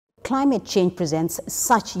climate change presents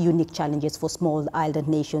such unique challenges for small island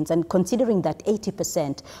nations, and considering that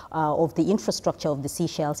 80% of the infrastructure of the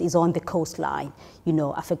Seychelles is on the coastline,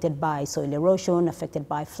 affected by soil erosion, affected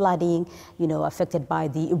by flooding, affected by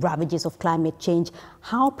the ravages of climate change,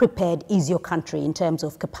 how prepared is your country in terms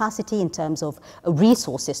of capacity, in terms of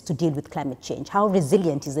resources to deal with climate change? How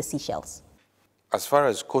resilient is the Seychelles? As far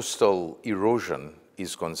as coastal erosion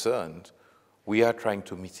is concerned, we are trying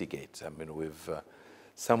to mitigate. I mean,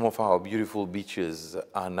 some of our beautiful beaches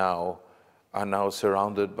are now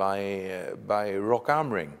surrounded by rock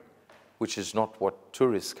armoring, which is not what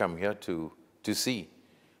tourists come here to see.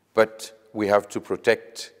 But we have to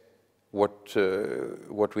protect what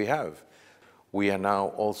we have. We are now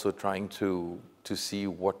also trying to see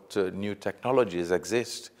what new technologies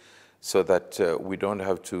exist, so that we don't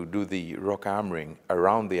have to do the rock armoring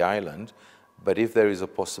around the island, but if there is a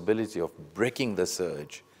possibility of breaking the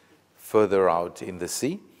surge further out in the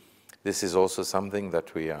sea, this is also something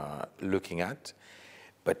that we are looking at.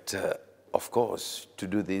 But of course, to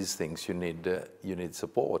do these things, you need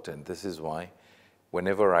support, and this is why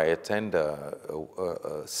whenever I attend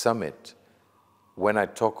a summit, when I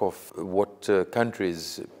talk of what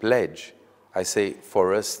countries pledge, I say,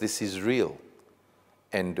 for us, this is real,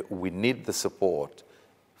 and we need the support.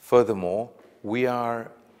 Furthermore, we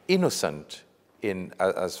are innocent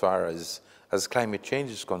as far as climate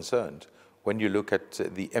change is concerned. When you look at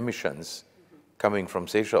the emissions coming from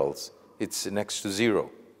Seychelles, it's next to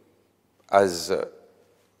zero. As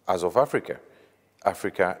of Africa,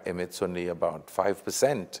 Africa emits only about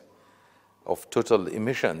 5% of total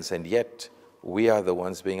emissions, and yet we are the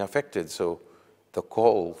ones being affected. So the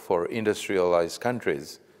call for industrialized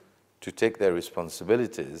countries to take their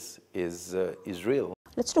responsibilities is real.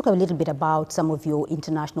 Let's talk a little bit about some of your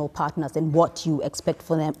international partners and what you expect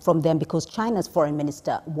from them, because China's Foreign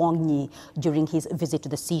Minister Wang Yi, during his visit to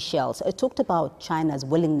the Seychelles, talked about China's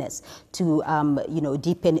willingness to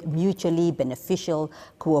deepen mutually beneficial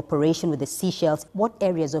cooperation with the Seychelles. What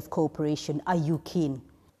areas of cooperation are you keen?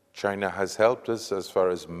 China has helped us as far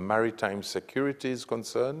as maritime security is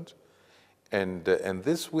concerned, and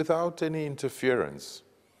this without any interference.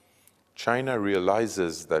 China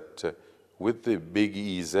realizes that with the big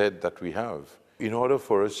EEZ that we have, in order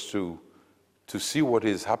for us to see what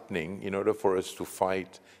is happening, in order for us to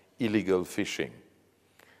fight illegal fishing,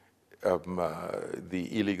 the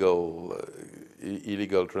illegal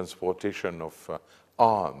transportation of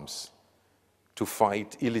arms, to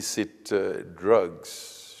fight illicit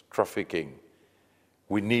drugs trafficking,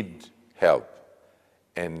 we need help,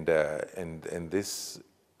 and this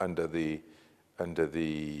under the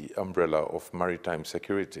umbrella of maritime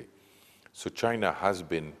security. So China has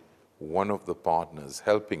been one of the partners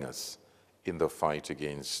helping us in the fight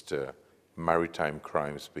against maritime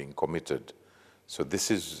crimes being committed. So this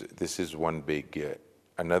is one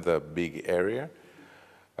another big area,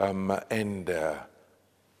 and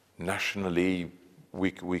nationally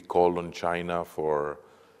we call on China for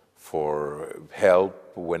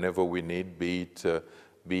help whenever we need, be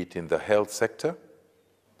it in the health sector,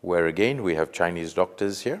 where again we have Chinese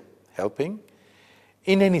doctors here helping.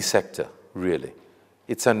 In any sector, really,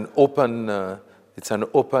 it's an open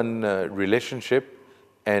relationship,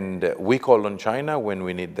 and we call on China when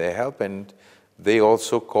we need their help, and they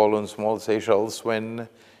also call on small Seychelles when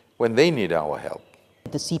they need our help.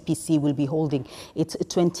 The CPC will be holding its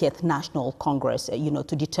 20th National Congress,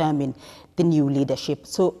 to determine the new leadership.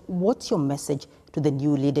 So what's your message to the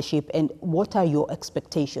new leadership, and what are your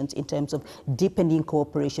expectations in terms of deepening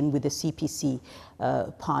cooperation with the CPC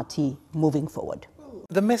party moving forward?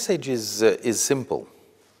 The message is simple.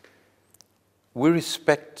 We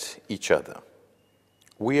respect each other.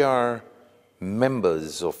 We are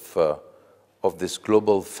members of this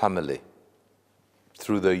global family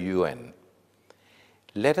through the UN.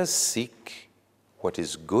 Let us seek what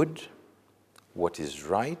is good, what is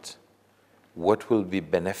right, what will be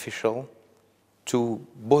beneficial to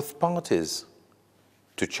both parties,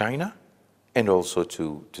 to China and also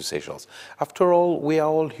to Seychelles. After all, we are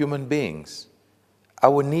all human beings.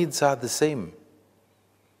 Our needs are the same.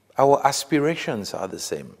 Our aspirations are the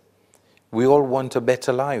same. We all want a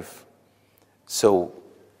better life. So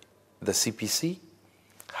the CPC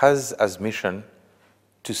has as mission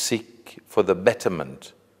to seek for the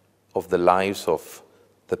betterment of the lives of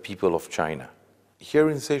the people of China. Here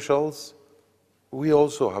in Seychelles, we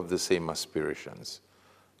also have the same aspirations.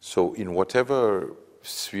 So in whatever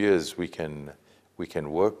spheres we can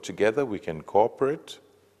work together, we can cooperate,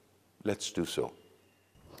 let's do so.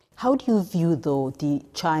 How do you view, though, the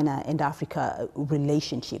China and Africa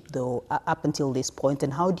relationship, though, up until this point,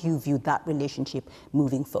 and how do you view that relationship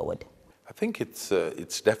moving forward? I think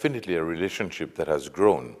it's definitely a relationship that has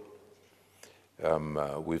grown.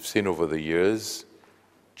 We've seen over the years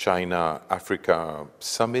China-Africa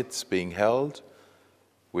summits being held.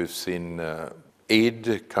 We've seen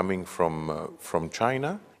aid coming from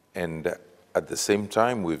China, and at the same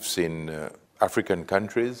time we've seen African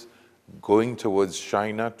countries going towards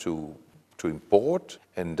China to import.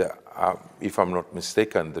 And if I'm not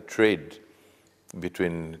mistaken, the trade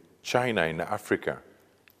between China and Africa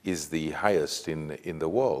is the highest in the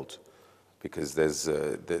world, because there's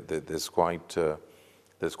quite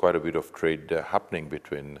a bit of trade happening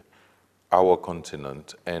between our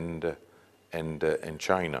continent and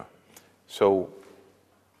China. So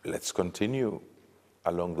let's continue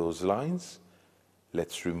along those lines.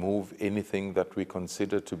 Let's remove anything that we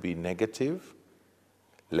consider to be negative.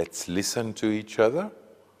 Let's listen to each other,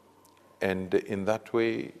 and in that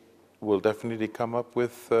way we'll definitely come up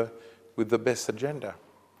with the best agenda.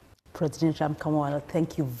 President Ramkalawan,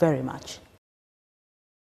 thank you very much.